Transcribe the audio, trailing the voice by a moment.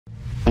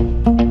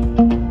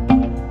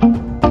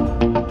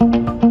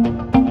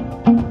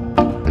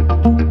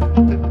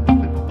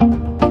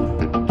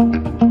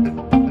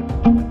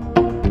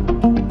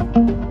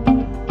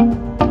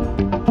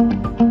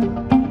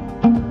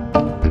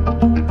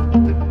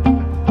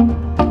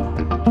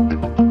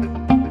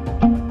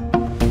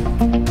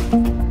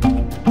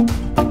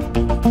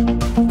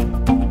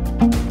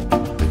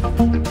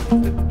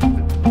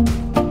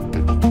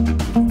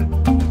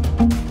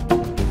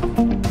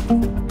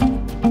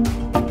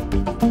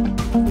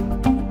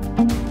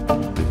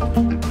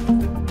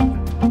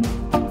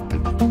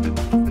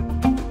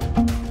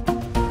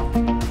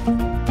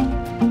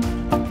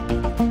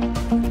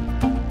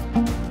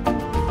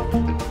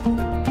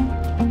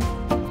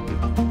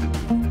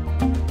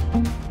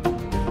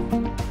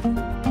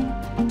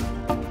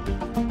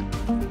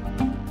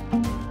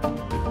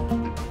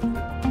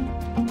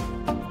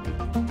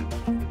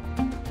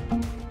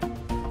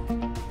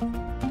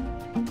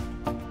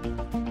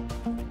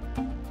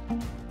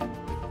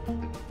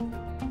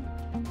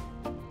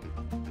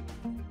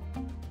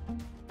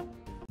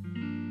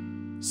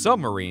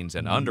Submarines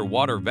and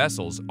underwater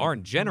vessels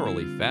aren't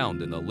generally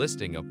found in the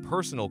listing of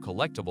personal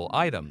collectible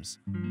items.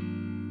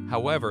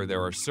 However,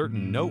 there are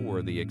certain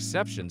noteworthy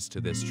exceptions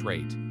to this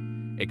trait.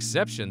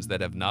 Exceptions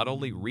that have not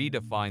only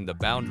redefined the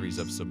boundaries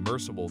of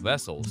submersible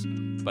vessels,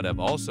 but have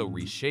also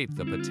reshaped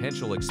the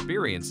potential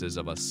experiences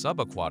of a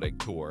subaquatic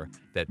tour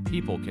that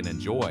people can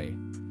enjoy.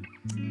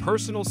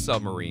 Personal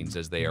submarines,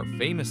 as they are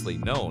famously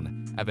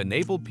known, have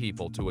enabled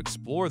people to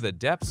explore the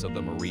depths of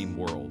the marine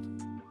world.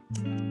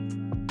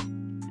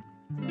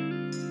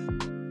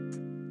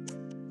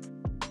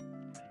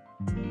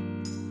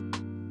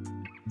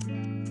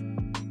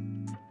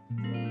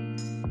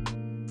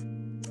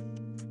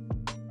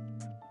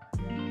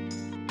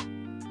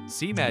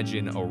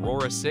 Seamagine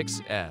Aurora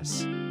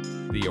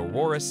 6S. The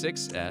Aurora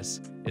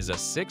 6S is a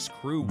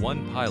 6-crew,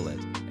 1-pilot,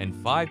 and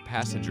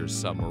 5-passenger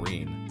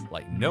submarine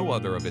like no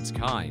other of its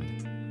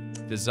kind.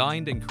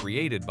 Designed and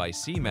created by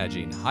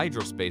Seamagine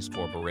Hydrospace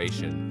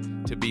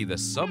Corporation to be the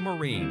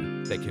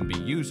submarine that can be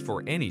used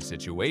for any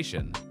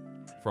situation.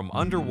 From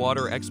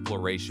underwater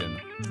exploration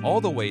all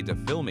the way to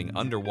filming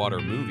underwater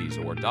movies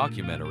or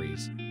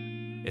documentaries.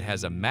 It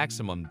has a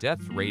maximum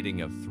depth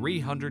rating of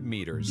 300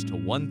 meters to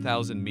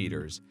 1,000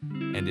 meters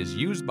and is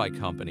used by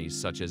companies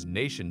such as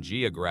National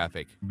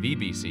Geographic,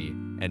 BBC,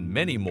 and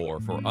many more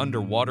for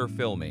underwater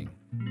filming.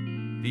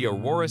 The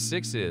Aurora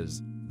 6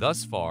 is,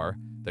 thus far,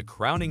 the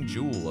crowning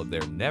jewel of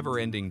their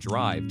never-ending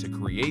drive to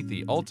create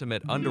the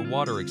ultimate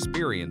underwater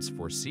experience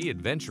for sea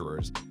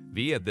adventurers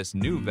via this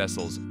new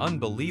vessel's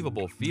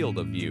unbelievable field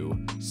of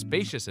view,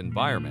 spacious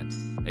environment,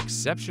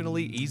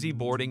 exceptionally easy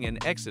boarding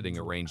and exiting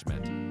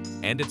arrangement,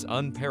 and its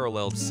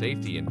unparalleled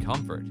safety and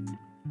comfort.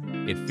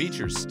 It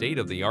features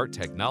state-of-the-art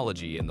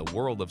technology in the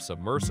world of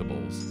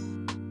submersibles.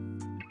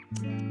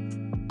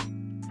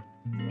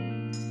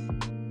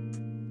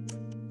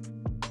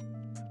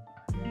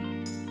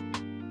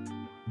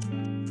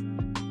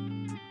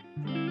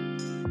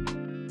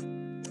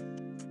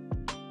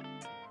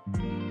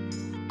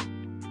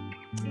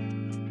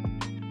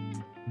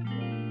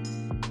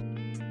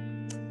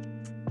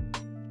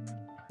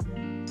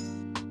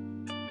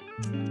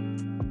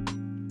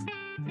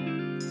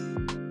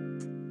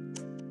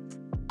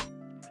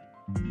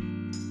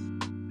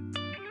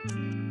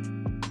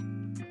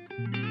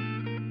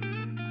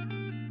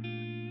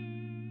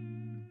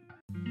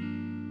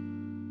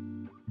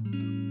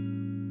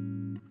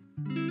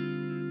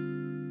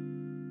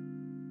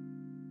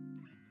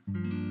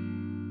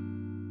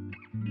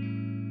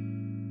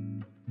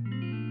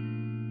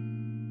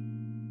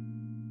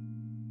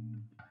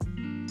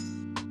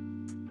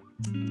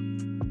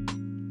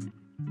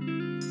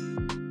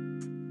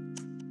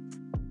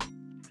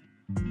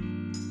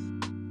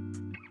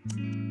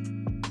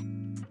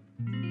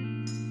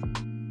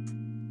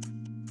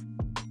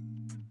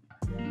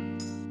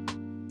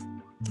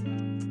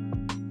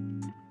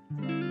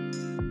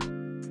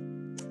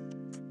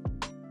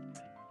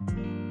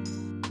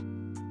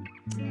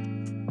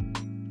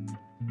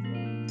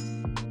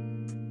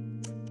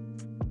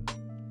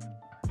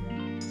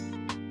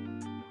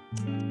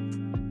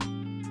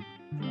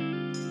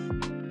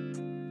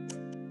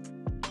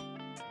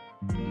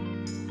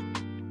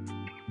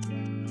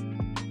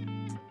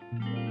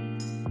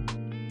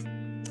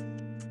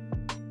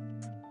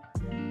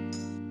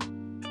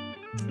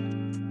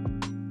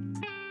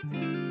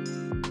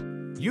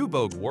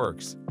 U-Boat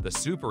Works, the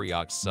Super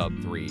Yacht Sub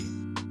 3.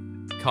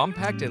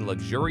 Compact and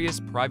luxurious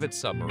private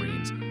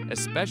submarines,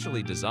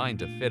 especially designed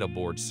to fit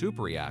aboard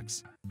super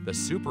yachts, the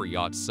Super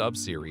Yacht Sub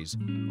series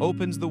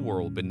opens the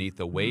world beneath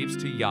the waves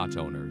to yacht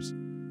owners.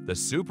 The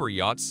Super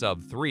Yacht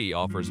Sub 3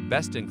 offers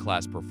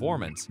best-in-class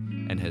performance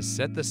and has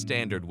set the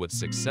standard with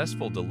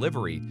successful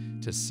delivery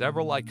to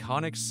several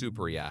iconic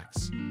super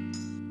yachts.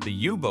 The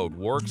U-Boat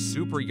Works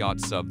Super Yacht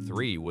Sub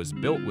 3 was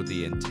built with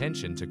the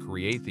intention to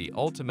create the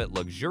ultimate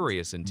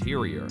luxurious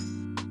interior.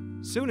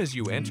 Soon as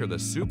you enter the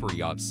Super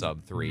Yacht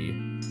Sub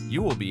 3,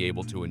 you will be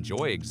able to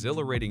enjoy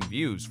exhilarating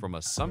views from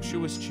a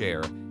sumptuous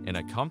chair in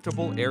a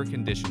comfortable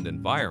air-conditioned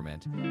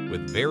environment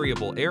with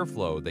variable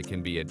airflow that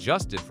can be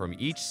adjusted from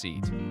each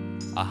seat.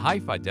 A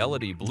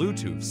high-fidelity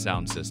Bluetooth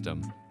sound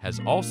system has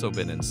also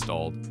been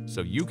installed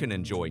so you can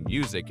enjoy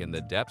music in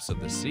the depths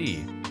of the sea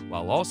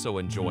while also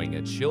enjoying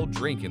a chilled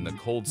drink in the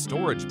cold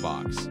storage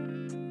box.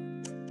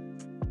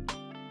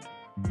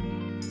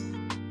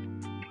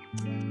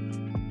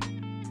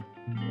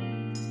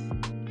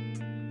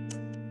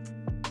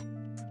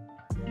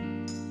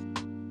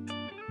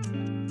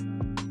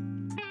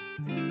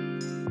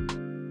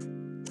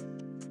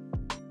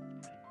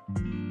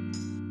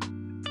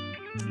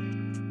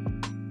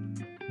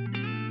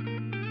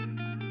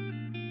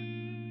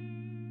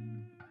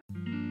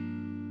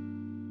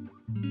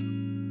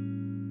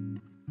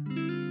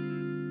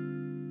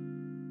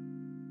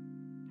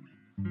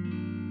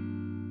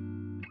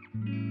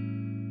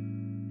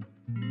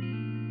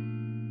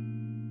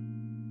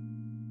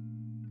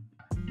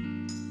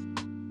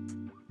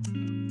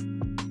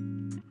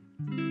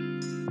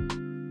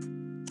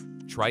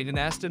 Triton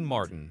Aston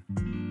Martin.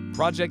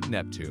 Project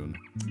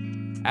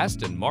Neptune.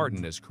 Aston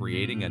Martin is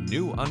creating a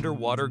new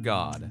underwater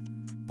god.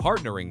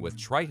 Partnering with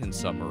Triton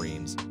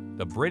Submarines,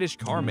 the British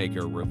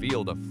carmaker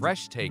revealed a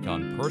fresh take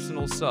on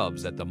personal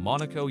subs at the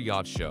Monaco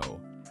Yacht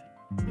Show.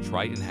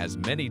 Triton has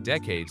many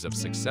decades of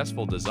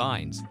successful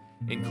designs,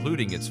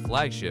 including its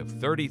flagship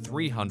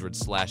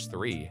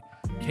 3300/3,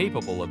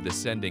 capable of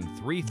descending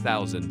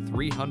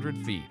 3,300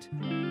 feet.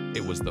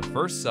 It was the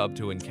first sub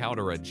to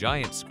encounter a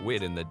giant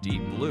squid in the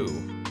deep blue.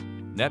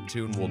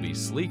 Neptune will be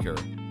sleeker,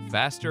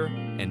 faster,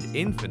 and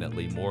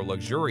infinitely more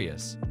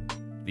luxurious.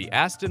 The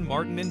Aston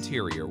Martin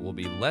interior will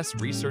be less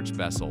research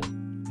vessel,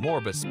 more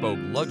bespoke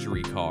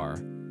luxury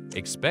car.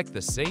 Expect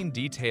the same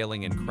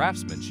detailing and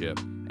craftsmanship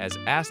as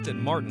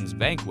Aston Martin's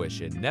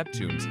Vanquish and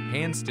Neptune's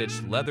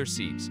hand-stitched leather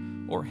seats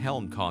or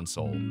helm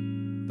console.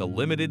 The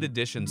limited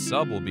edition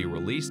sub will be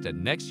released at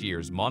next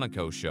year's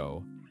Monaco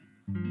show.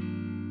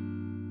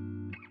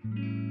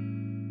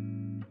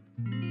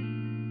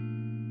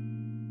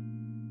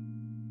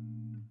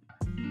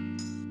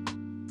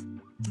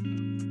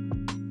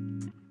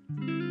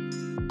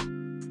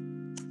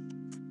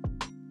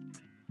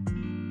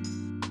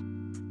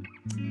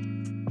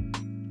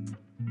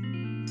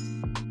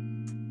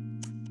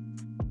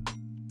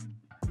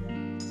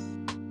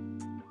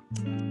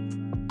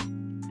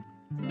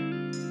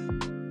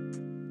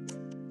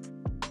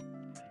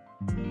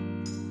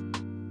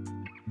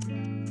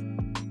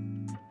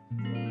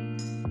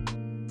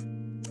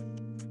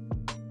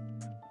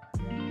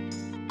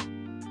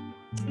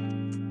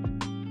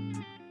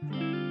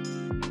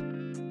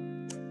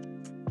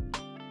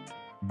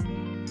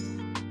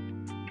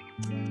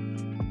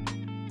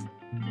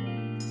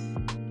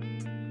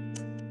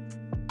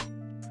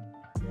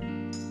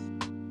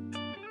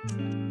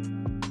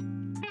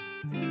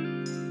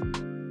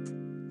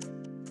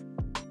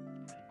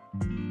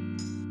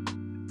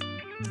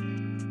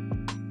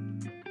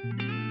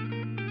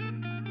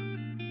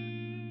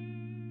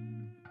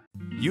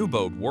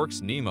 U-Boat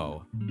Works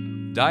Nemo.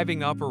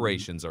 Diving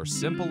operations are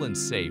simple and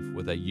safe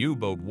with a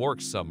U-Boat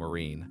Works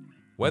submarine.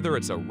 Whether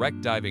it's a wreck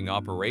diving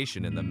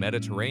operation in the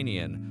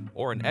Mediterranean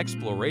or an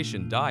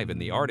exploration dive in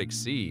the Arctic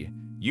Sea,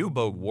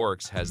 U-Boat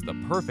Works has the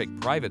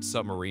perfect private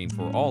submarine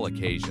for all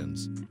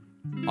occasions.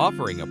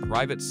 Offering a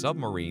private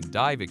submarine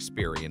dive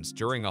experience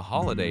during a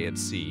holiday at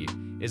sea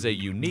is a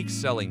unique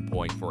selling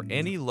point for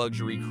any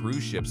luxury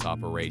cruise ship's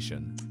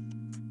operation.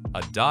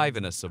 A dive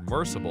in a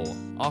submersible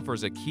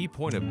offers a key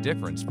point of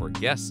difference for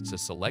guests to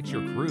select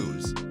your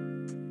cruise.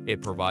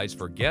 It provides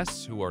for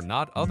guests who are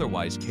not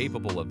otherwise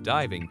capable of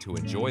diving to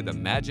enjoy the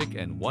magic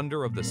and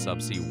wonder of the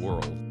subsea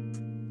world.